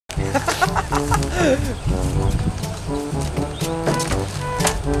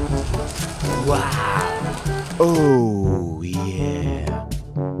Wow. Oh, yeah.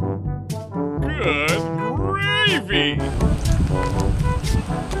 Good gravy.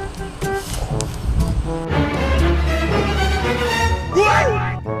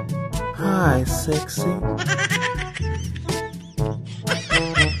 Hi, sexy.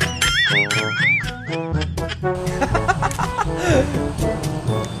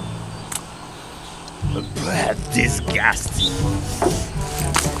 Disgusting.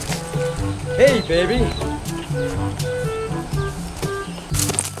 Hey, baby.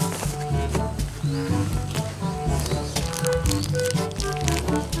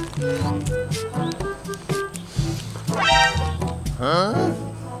 Huh?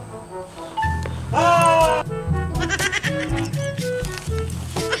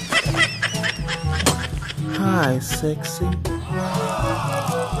 Hi, sexy.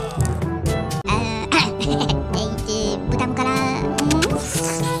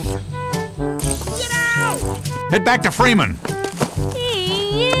 Head back to Freeman. Hey,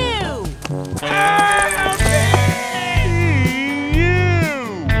 you!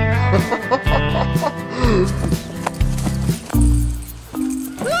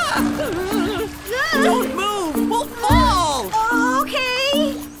 Don't move! We'll fall!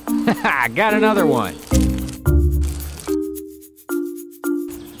 Okay! I got another one.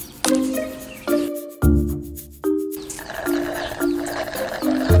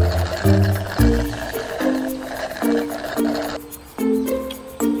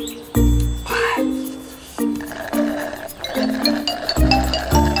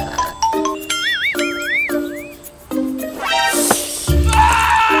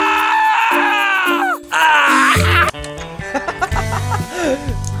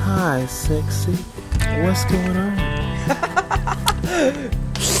 Hi, sexy. What's going on?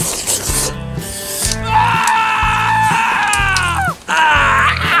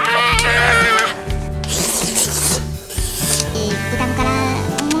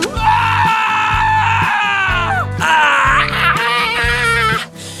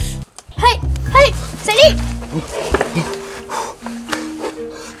 Hey, hey, xử lý.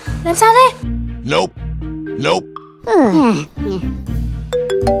 Làm sao thế? Nope. Nope.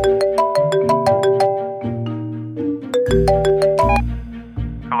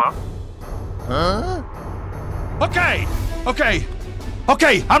 Hello? Huh? Okay. Okay.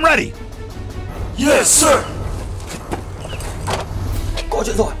 Okay, I'm ready. Yes, sir. Có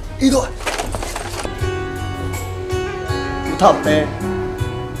chuyện rồi, đi thôi. Thu thập nè.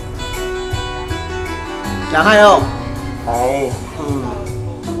 Nhạc hay không? Hay.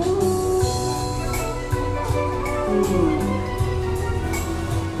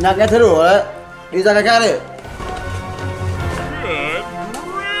 Nhạc nghe thấy đủ rồi đấy. Đi ra cái khác đi. Good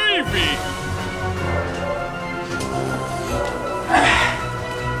gravy.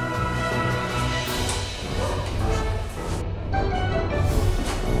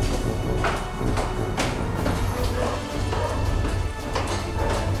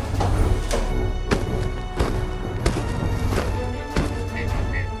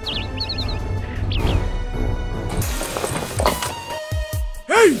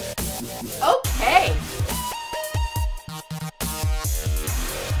 Hey! Okay.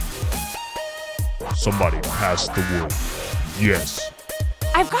 Somebody pass the wood. Yes.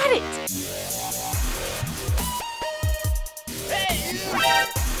 I've got it.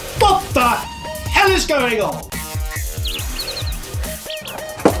 What the hell is going on?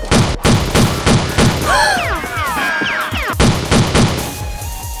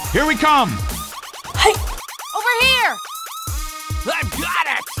 Here we come. Hey, over here. I've got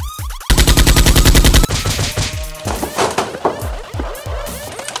it.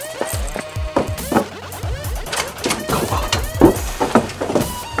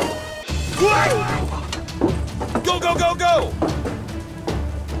 Go, go, go, go!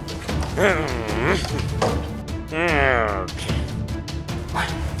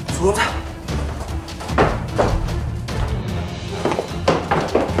 Xuống ra.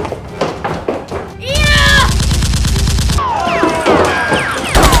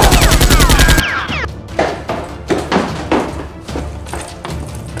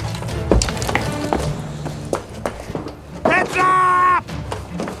 Heads up!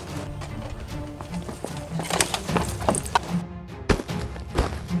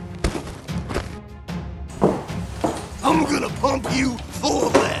 I'm gonna pump you full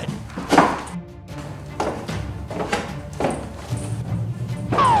of that.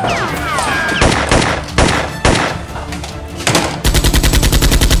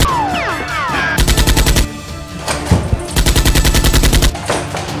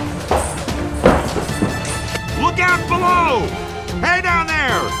 go! Hey down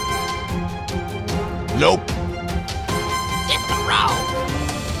there! Nope. Hit the road.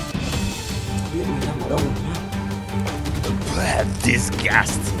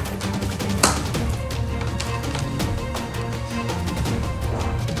 Disgusting.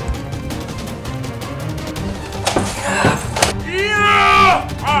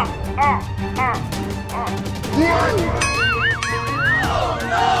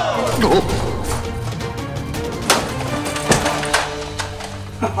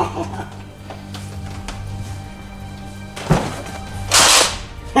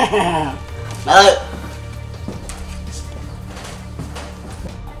 Đấy.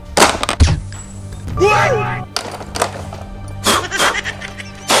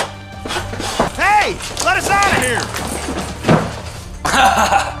 Hey, let us out of here!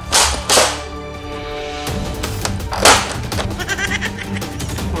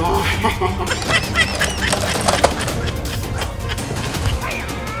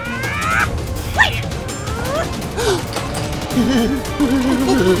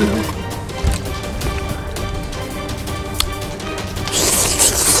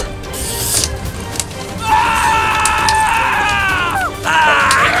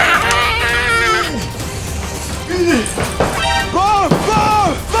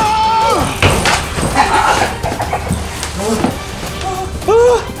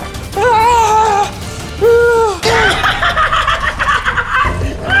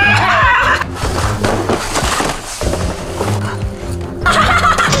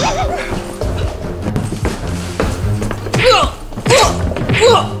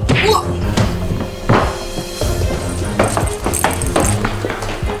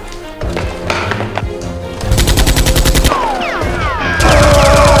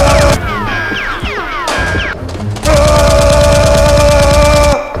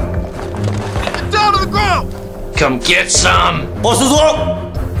 Come get some! 我是说，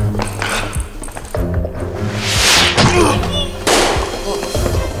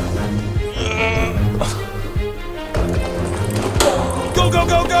 Go, go,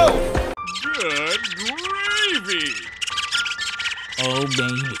 go, go! Good gravy! Oh,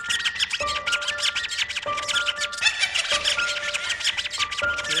 baby.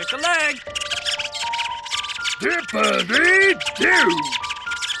 Take a leg. Dippity-doo!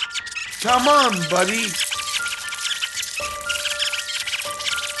 Come on, buddy.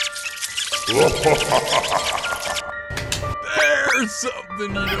 There's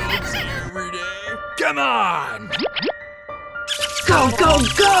something you don't see every day. Come on! Go, go,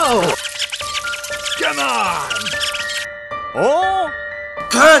 go! Come on! Oh!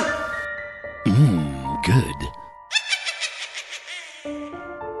 看， Good.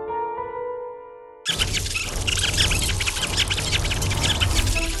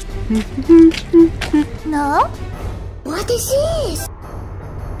 No? What is this?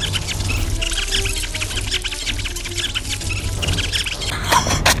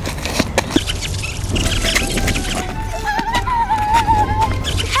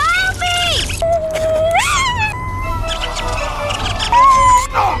 Help me!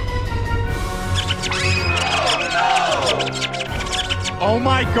 Oh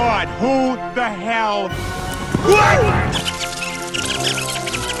my god, who the hell? What?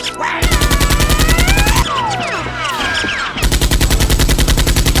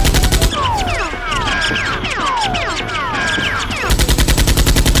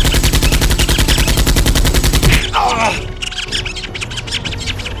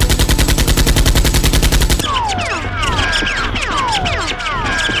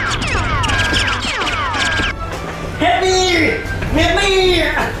 Hit me! Hit me!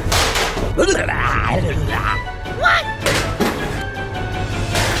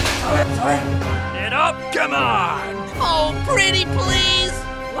 What? Get up! Come on! Oh, pretty please!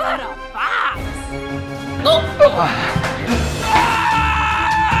 What a box!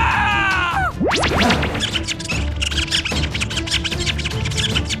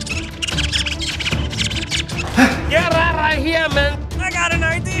 Get out of here, man! I got an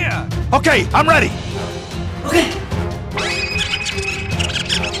idea! Okay, I'm ready.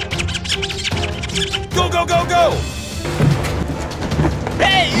 Go, go, go, go!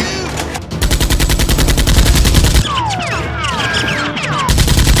 Hey, you!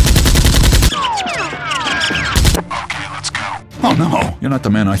 Oh no, you're not the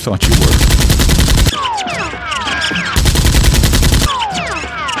man I thought you were.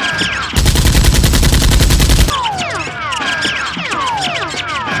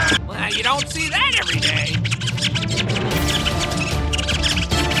 Well, you don't see that every day.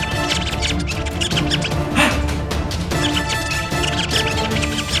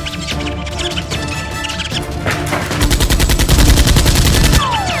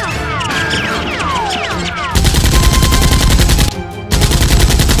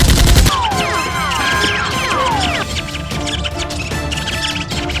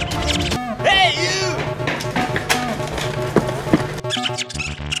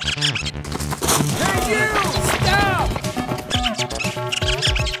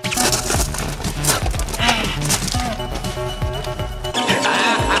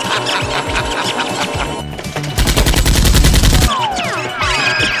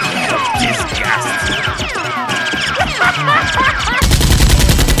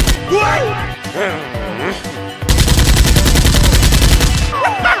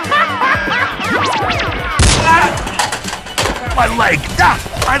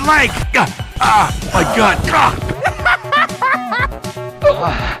 My leg! My gut!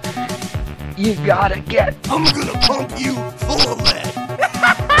 You gotta get. I'm gonna pump you full of lead!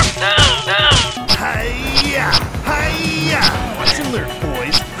 Hi-ya! Hi-ya! Watch some Nerf,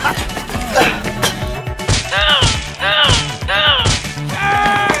 boys!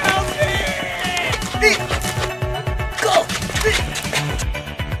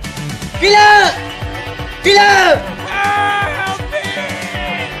 Killer! Killer! Help me!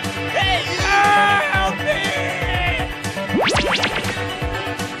 Hey, help me!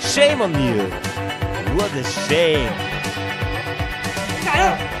 Shame on you! What a shame!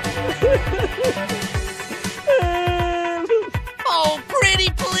 Oh, pretty,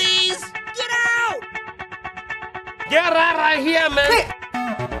 please! Get out! Get out right here, man!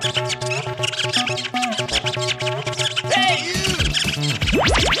 Hey, you!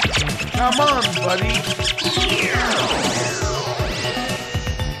 Come on, buddy!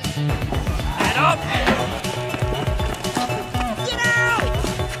 Get up! Get out!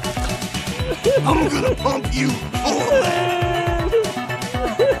 I'm gonna pump you full of lead!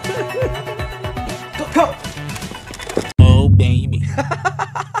 Oh, baby.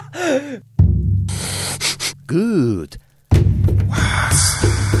 Good.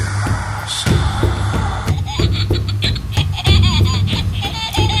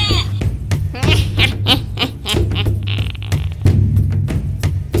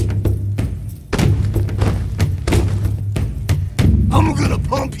 I'm gonna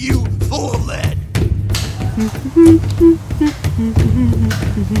pump you full of lead!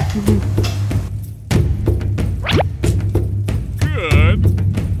 Good.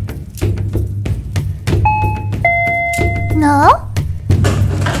 No?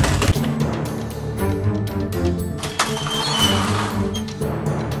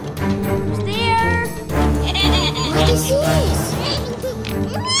 Who's there? What is this?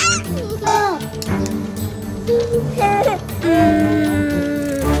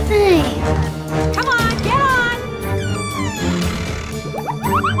 Hey. Come on, get on!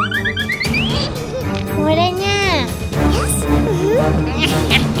 Boleh nya? Yes.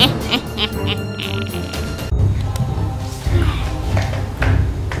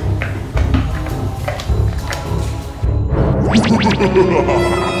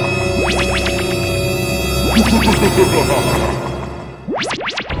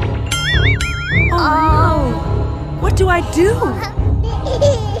 Oh, what do I do?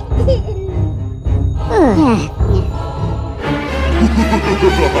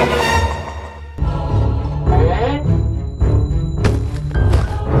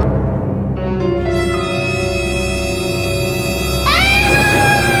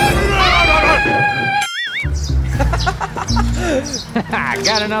 I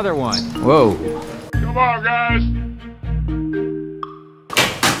got another one. Whoa. Come on, guys!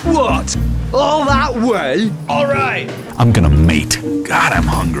 What? All that way? All right! I'm gonna mate. God, I'm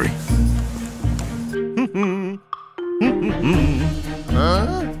hungry.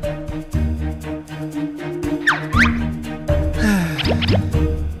 Huh?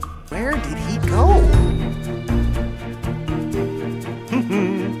 Where did he go?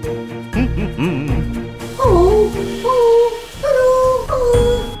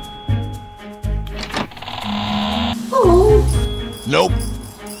 Nope.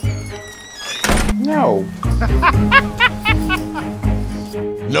 No.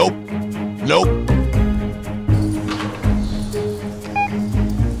 Nope. Nope.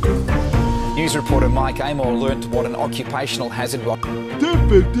 News reporter Mike Amor learnt what an occupational hazard was.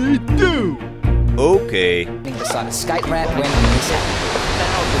 Okay. Beside a skate ramp when this happened.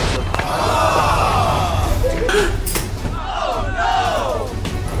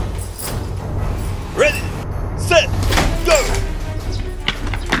 Ready, set, go!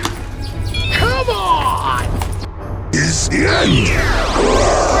 Come on! Is the end.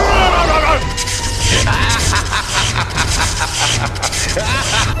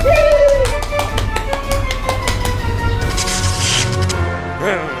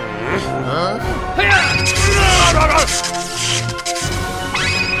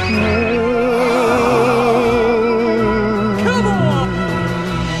 Come on!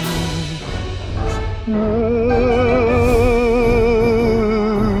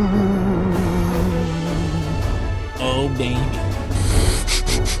 Oh, baby.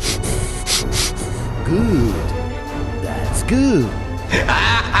 Good. That's good.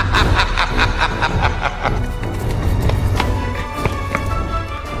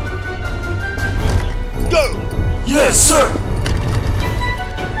 Go! Yes, sir!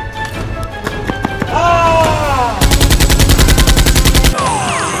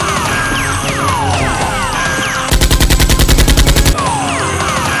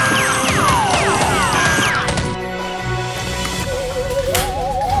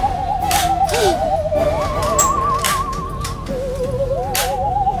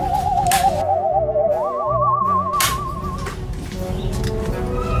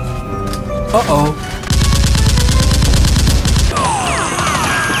 Uh-oh.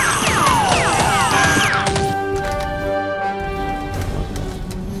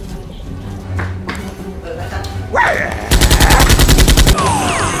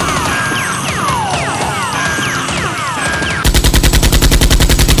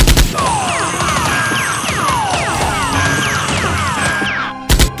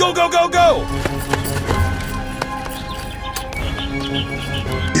 Go, go, go, go!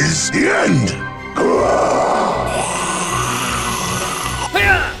 Is the end.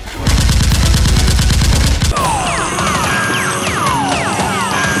 Hiya!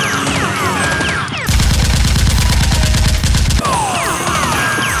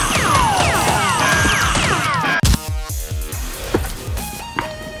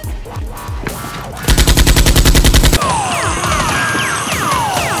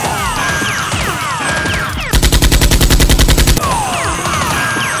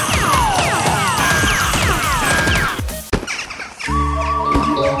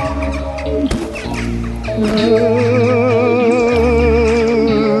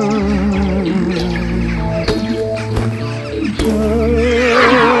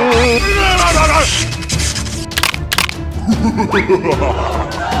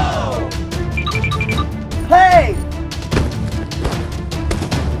 Hey!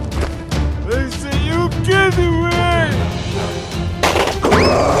 They say you get away!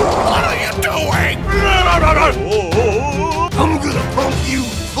 What are you doing? I'm gonna pump you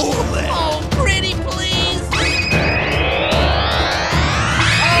full of that. Oh, pretty please.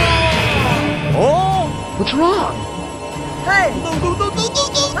 What's wrong? Hey!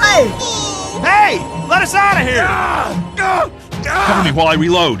 Hey! Hey! Let us out of here! Cover me while I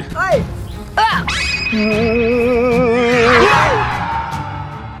reload. Hey!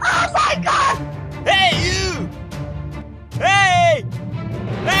 Hey, you! Hey!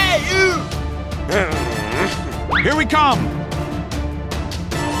 Hey, you! Here we come!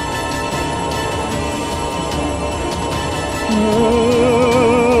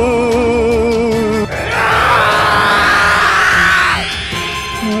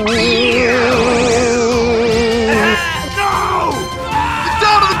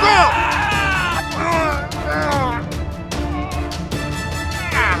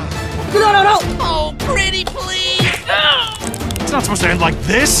 No! Oh, pretty please. It's not supposed to end like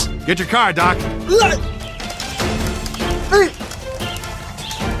this! Get your car, Doc. Good.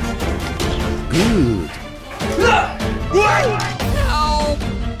 Help!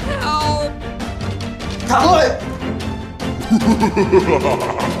 Help!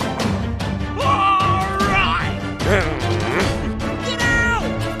 Get out!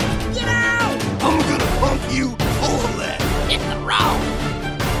 Get out! I'm gonna pump you full of that. Hit the road!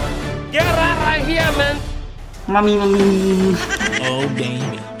 Get right here, man! Mami. Oh,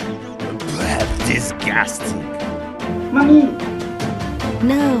 baby. Disgusting. Mami.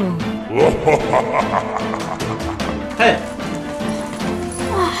 No. Hey!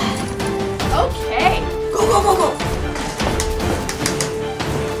 Okay. Go!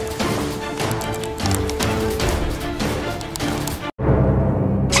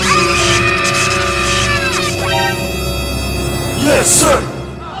 Yes, sir.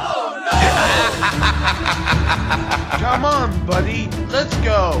 Come on, buddy. Let's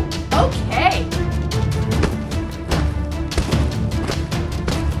go. Okay.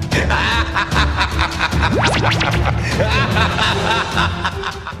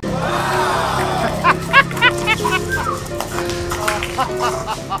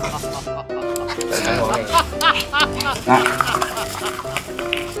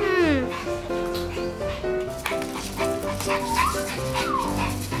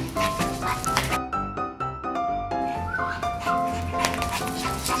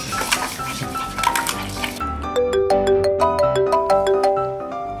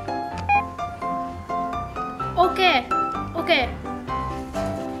 Okay.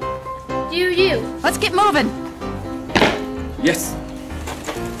 You. Let's get moving. Yes.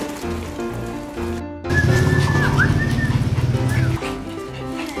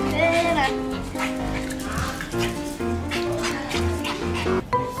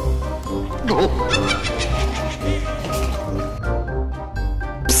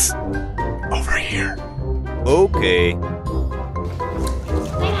 Over here. Okay.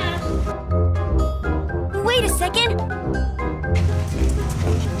 Wait a second.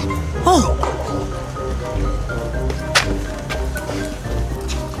 Oh!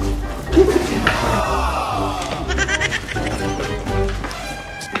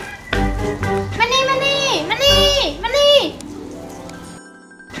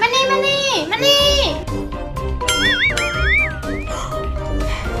 Money!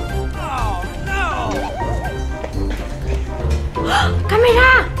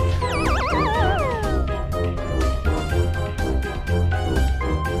 Camera.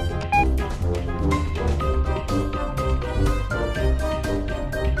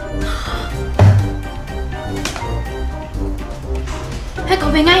 Hãy cậu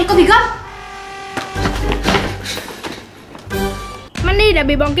về ngay, có việc gấp. Manny đã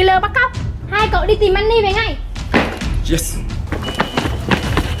bị bọn killer bắt cóc. Hai cậu đi tìm Manny về ngay. Yes.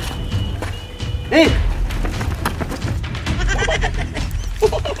 Đi.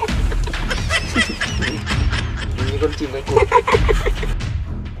 Như con chim cái cụt.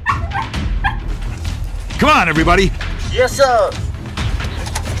 Come on, everybody. Yes, sir.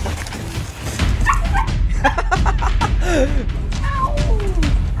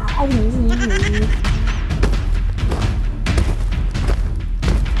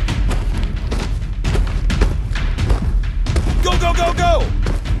 Go, go, go, go!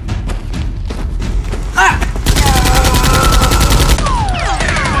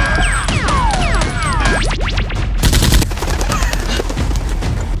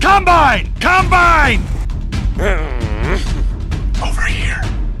 Combine! Combine! Over here.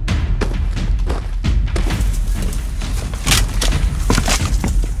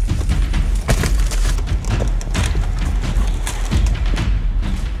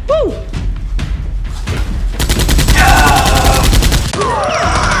 Woo!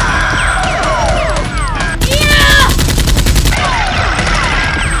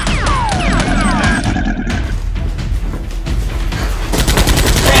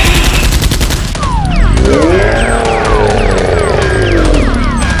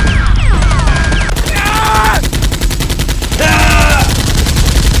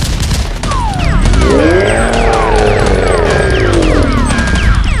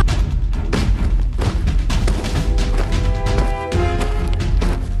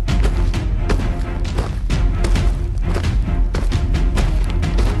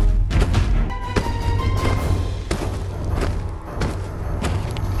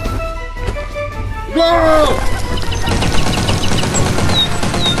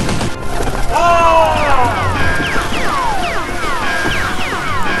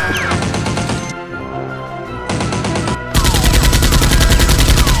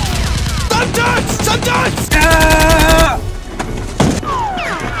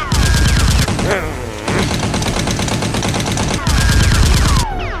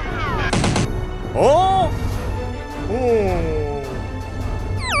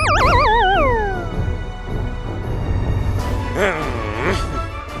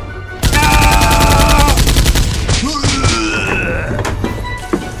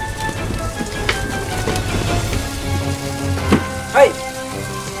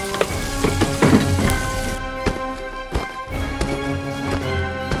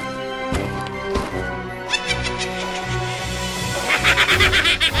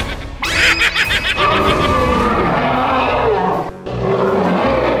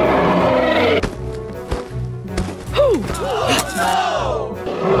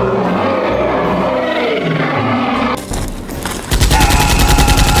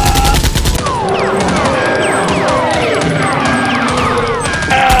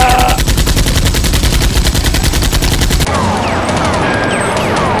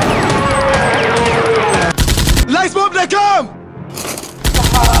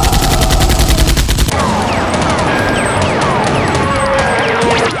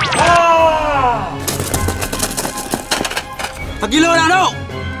 Killer nào đâu?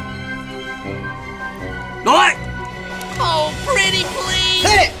 Nói. Oh, pretty please.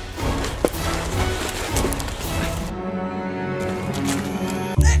 Hey.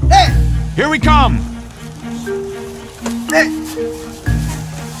 Hey. Here we come. Hey.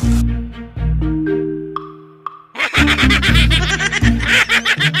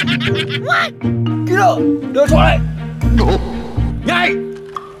 What? Killer, đưa xuống đây. Nhanh.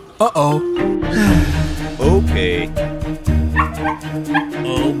 Uh-oh. Okay.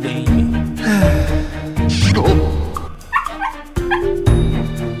 Oh, baby.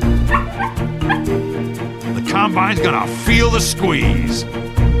 The Combine's gonna feel the squeeze.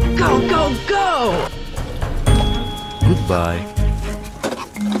 Go, go, go! Goodbye.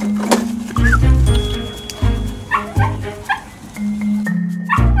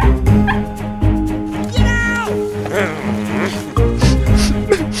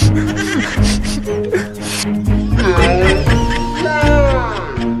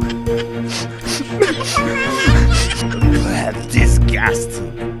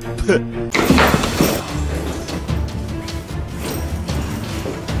 Disgusting.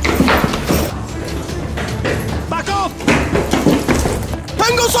 Back off!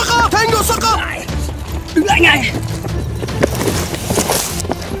 Tango sucker! Tango sucker! Đứng lại ngay!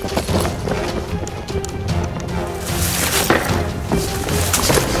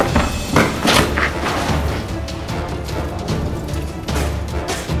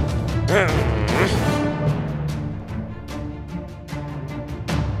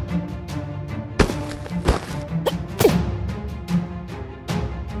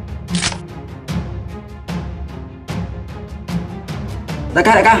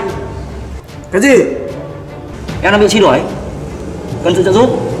 Đại ca. Cái gì? Em đang bị truy đuổi. Cần sự trợ giúp.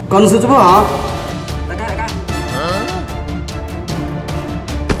 Cần sự giúp hả? Đại ca.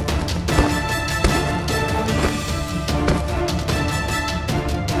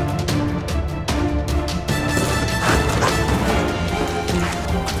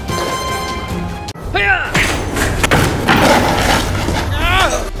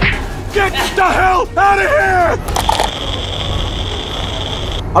 Get the hell out of here!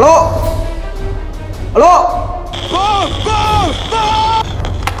 Alo. Move!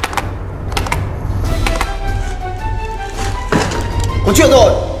 Có chuyện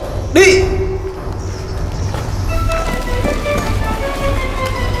rồi. Đi.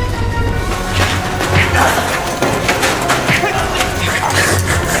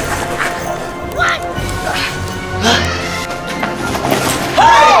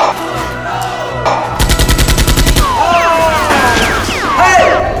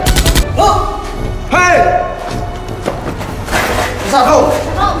 Sao không?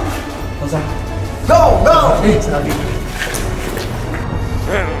 Không sao. Go! Đi, sao đi?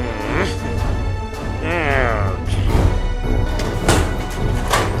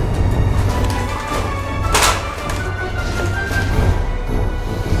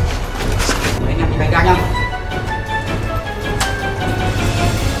 Đấy, anh đi canh nha.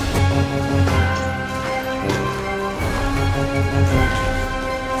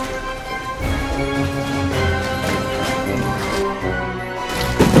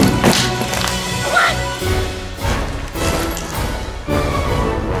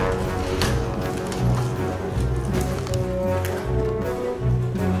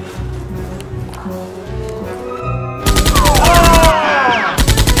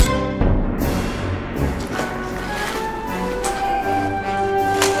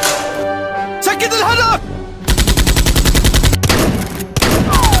 سكت الهدف!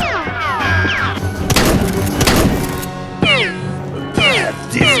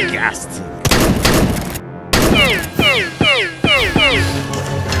 Disgusting.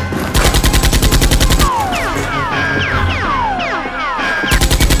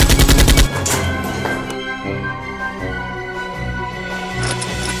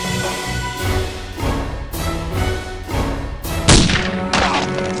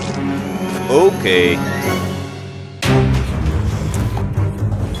 Okay.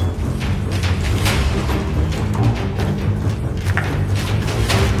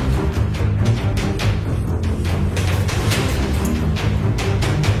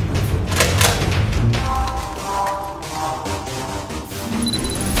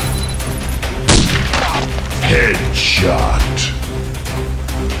 Headshot.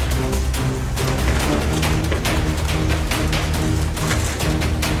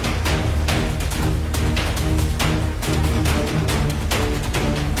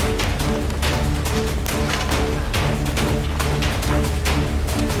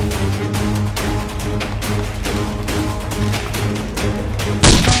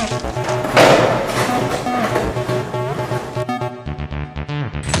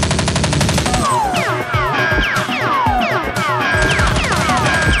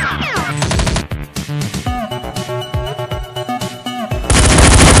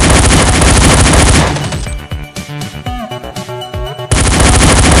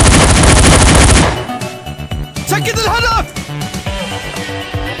 سكت الهدف!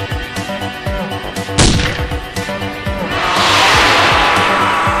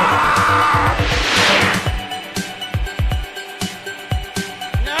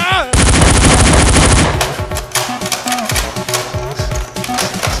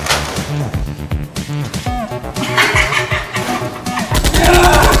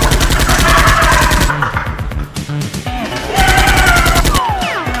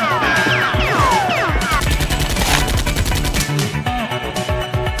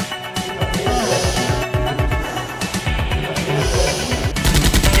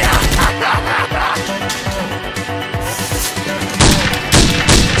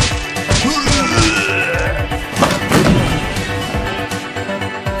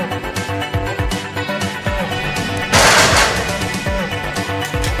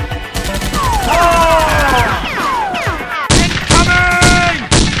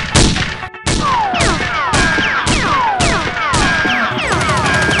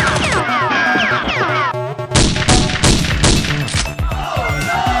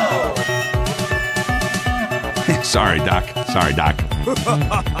 Sorry, Doc. Sorry, Doc.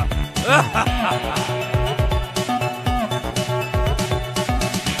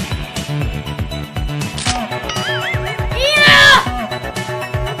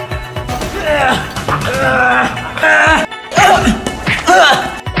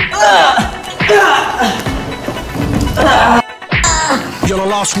 You're the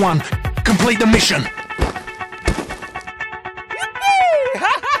last one. Complete the mission.